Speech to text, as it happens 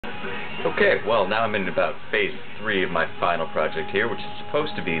Okay, well now I'm in about phase 3 of my final project here, which is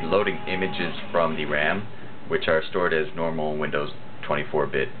supposed to be loading images from the RAM, which are stored as normal Windows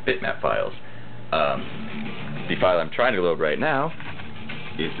 24-bit bitmap files. The file I'm trying to load right now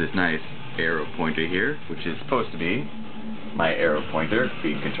is this nice arrow pointer here, which is supposed to be my arrow pointer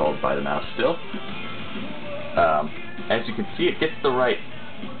being controlled by the mouse still. As you can see, it gets the right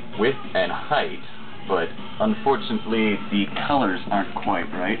width and height, but unfortunately the colors aren't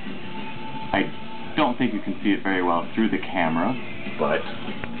quite right. I don't think you can see it very well through the camera, but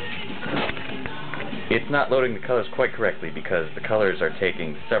it's not loading the colors quite correctly because the colors are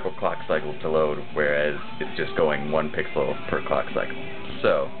taking several clock cycles to load, whereas it's just going 1 pixel per clock cycle.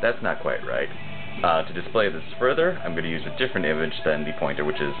 So that's not quite right. To display this further, I'm going to use a different image than the pointer,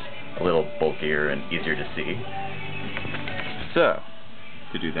 which is a little bulkier and easier to see. So,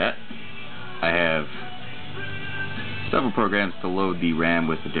 to do that, I have several programs to load the RAM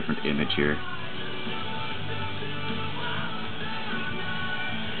with a different image here.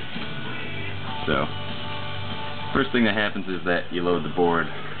 So, first thing that happens is that you load the board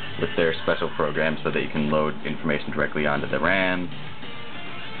with their special program so that you can load information directly onto the RAM.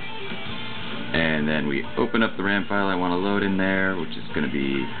 And then we open up the RAM file I want to load in there, which is going to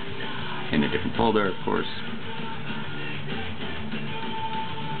be in a different folder, of course.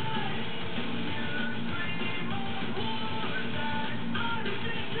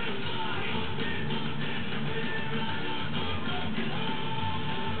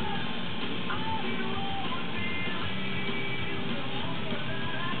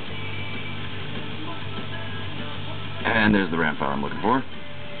 And there's the RAM file I'm looking for.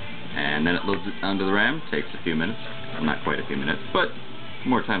 And then it loads it onto the RAM. Takes a few minutes. Well, not quite a few minutes, but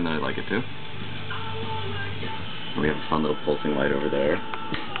more time than I'd like it to. We have a fun little pulsing light over there.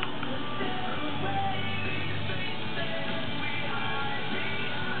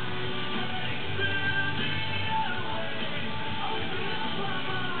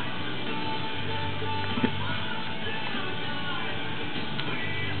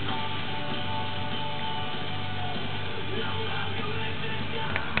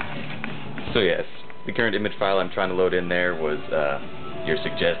 So yes, the current image file I'm trying to load in there was your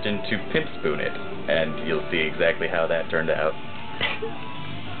suggestion to pimp spoon it, and you'll see exactly how that turned out.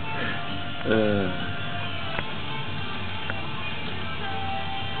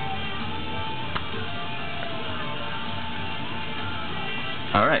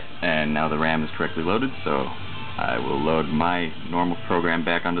 Alright, and now the RAM is correctly loaded, so I will load my normal program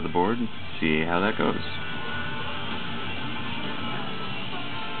back onto the board and see how that goes.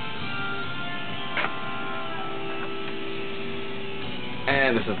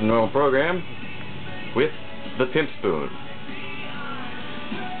 And this is the normal program with the pimp spoon.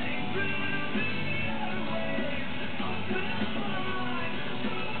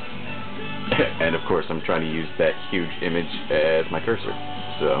 And of course I'm trying to use that huge image as my cursor,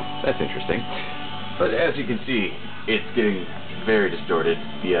 so that's interesting. But as you can see, it's getting very distorted.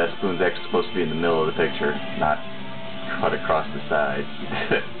 The spoon's actually supposed to be in the middle of the picture, not cut across the sides.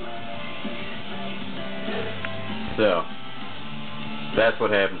 So that's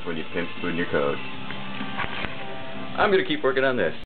what happens when you pimp spoon your code. I'm going to keep working on this.